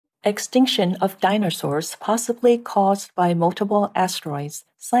Extinction of dinosaurs possibly caused by multiple asteroids.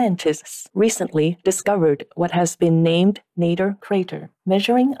 Scientists recently discovered what has been named Nader Crater,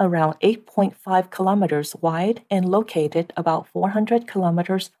 measuring around 8.5 kilometers wide and located about 400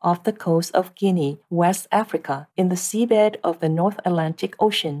 kilometers off the coast of Guinea, West Africa, in the seabed of the North Atlantic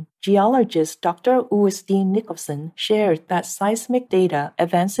Ocean. Geologist Dr. Augustine Nicholson shared that seismic data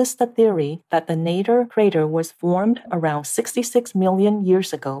advances the theory that the Nader crater was formed around 66 million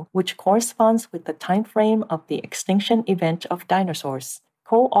years ago, which corresponds with the time frame of the extinction event of dinosaurs.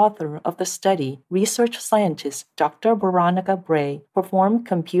 Co-author of the study, research scientist Dr. Veronica Bray, performed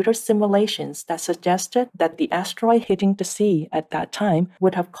computer simulations that suggested that the asteroid hitting the sea at that time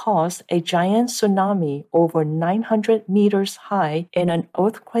would have caused a giant tsunami over 900 meters high and an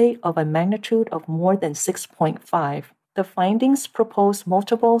earthquake of a magnitude of more than 6.5. The findings propose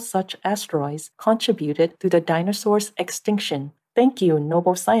multiple such asteroids contributed to the dinosaurs' extinction. Thank you,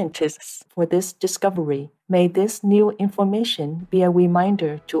 Nobel scientists, for this discovery. May this new information be a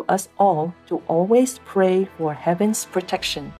reminder to us all to always pray for heaven's protection.